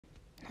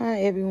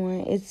Hi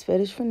everyone, it's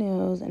Fetish for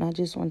Nails, and I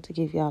just want to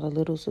give y'all a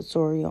little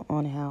tutorial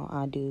on how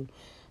I do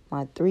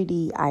my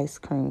 3D ice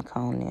cream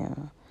cone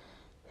nail.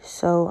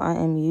 So I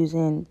am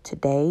using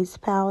Today's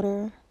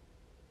powder.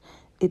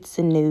 It's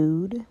a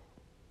nude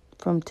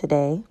from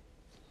Today.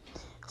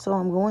 So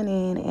I'm going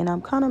in and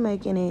I'm kind of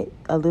making it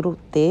a little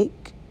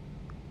thick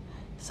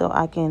so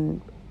I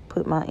can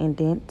put my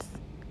indents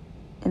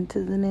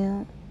into the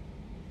nail.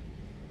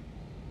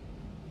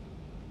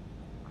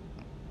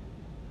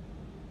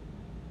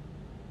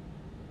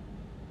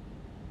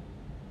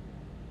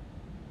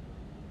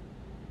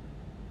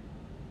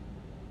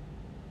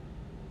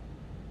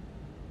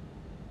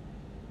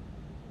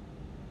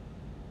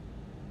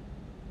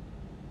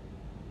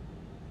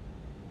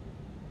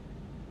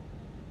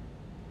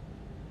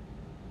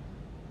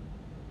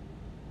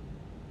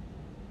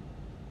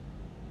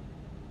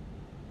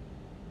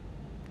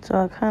 So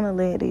I kind of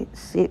let it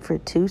sit for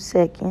 2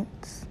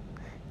 seconds.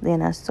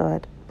 Then I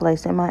start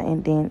placing my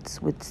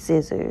indents with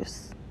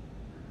scissors.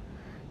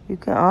 You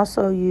can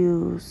also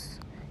use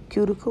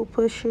cuticle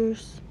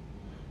pushers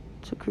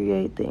to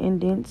create the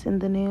indents in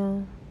the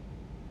nail.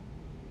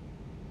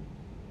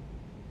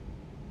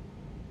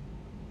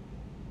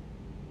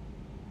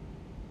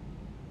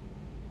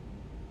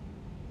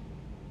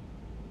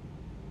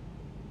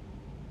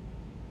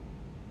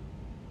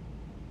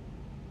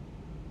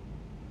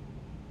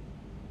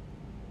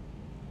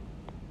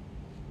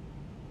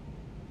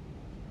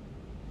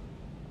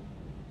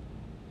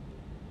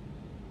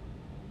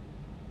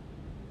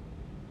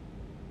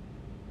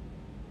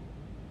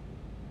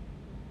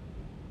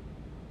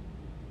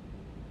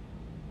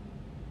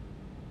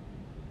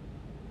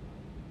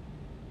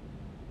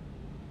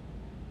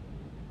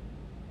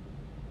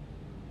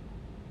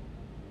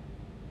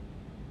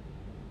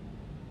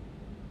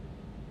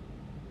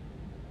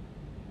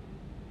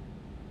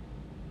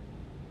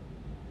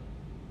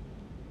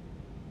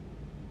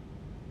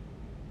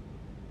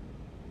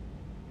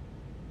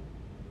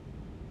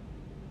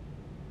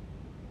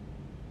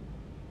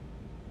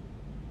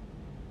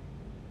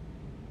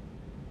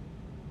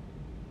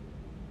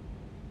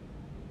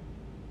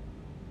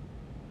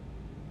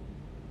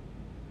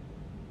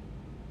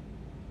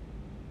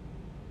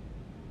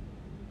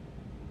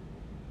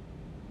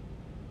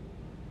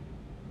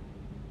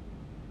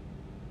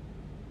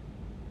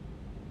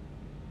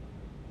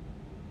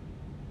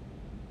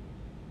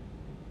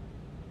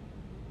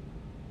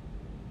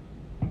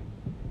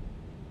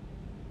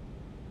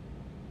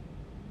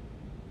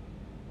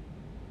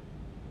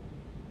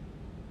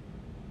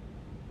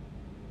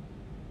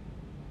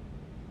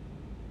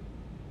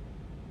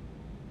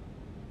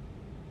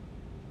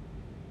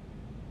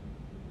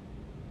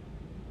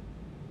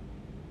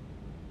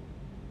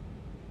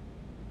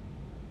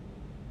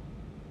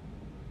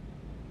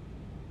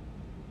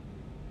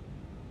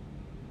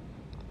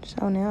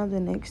 So now the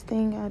next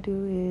thing I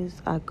do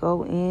is I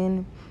go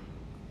in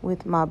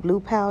with my blue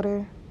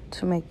powder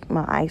to make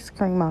my ice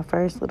cream, my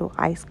first little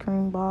ice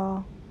cream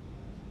ball.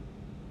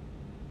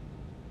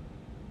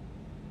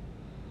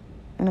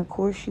 And of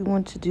course you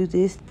want to do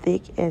this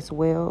thick as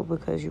well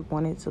because you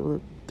want it to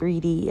look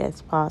 3D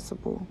as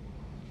possible.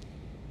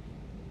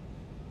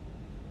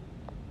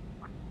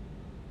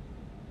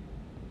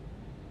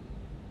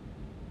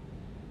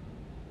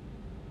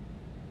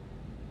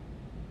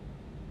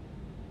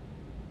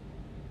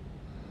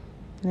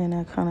 And then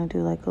I kind of do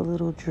like a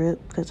little drip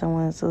because I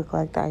want it to look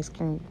like the ice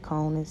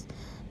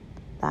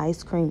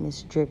cream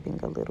is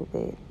dripping a little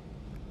bit.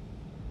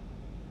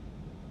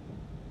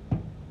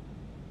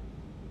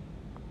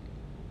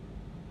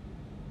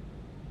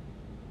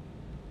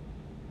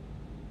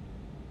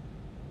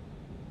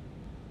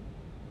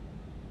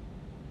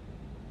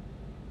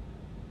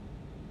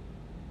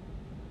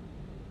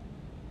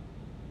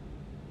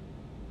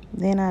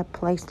 Then I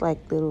place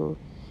like little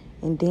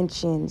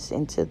indentions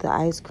into the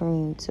ice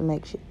cream to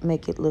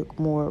make it look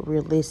more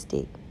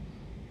realistic.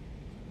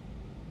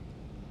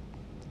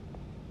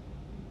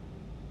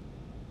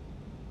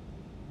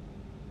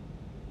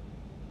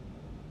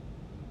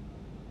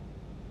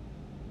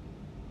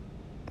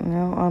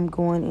 Now I'm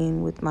going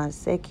in with my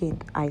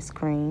second ice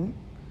cream.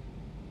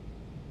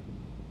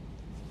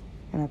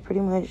 And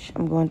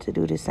I'm going to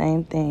do the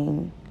same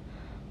thing.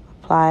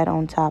 Apply it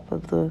on top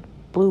of the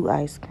blue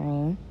ice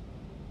cream.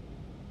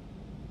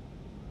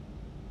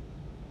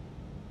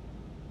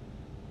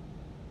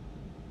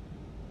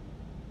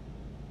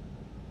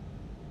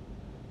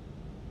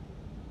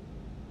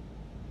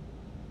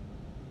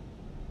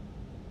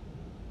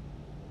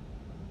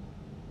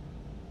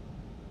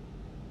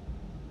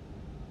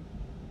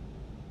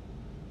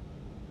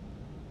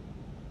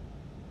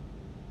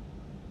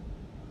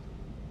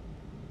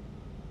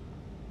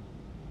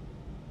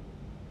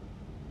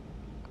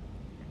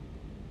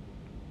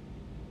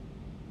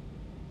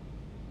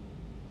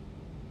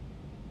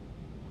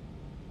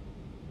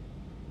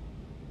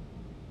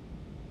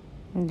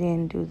 And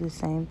then do the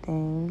same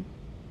thing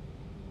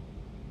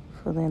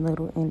for the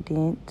little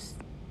indents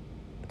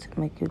to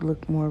make it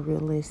look more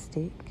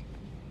realistic.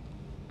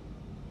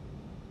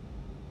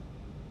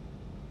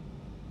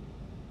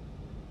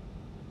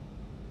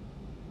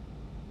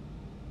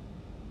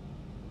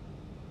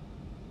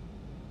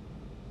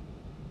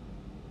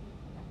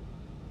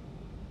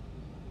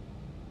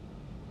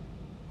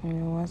 And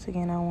then once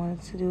again, I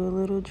wanted to do a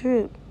little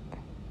drip.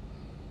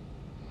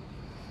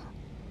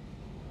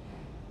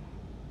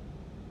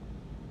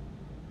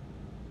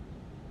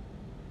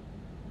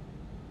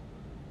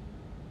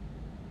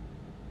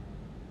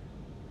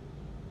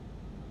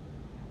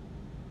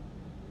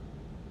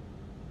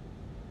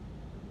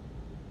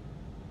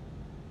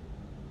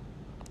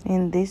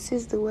 And this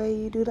is the way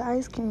you do the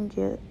ice cream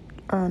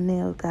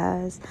nail,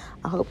 guys.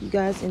 I hope you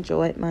guys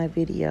enjoyed my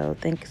video.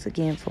 Thanks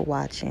again for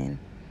watching.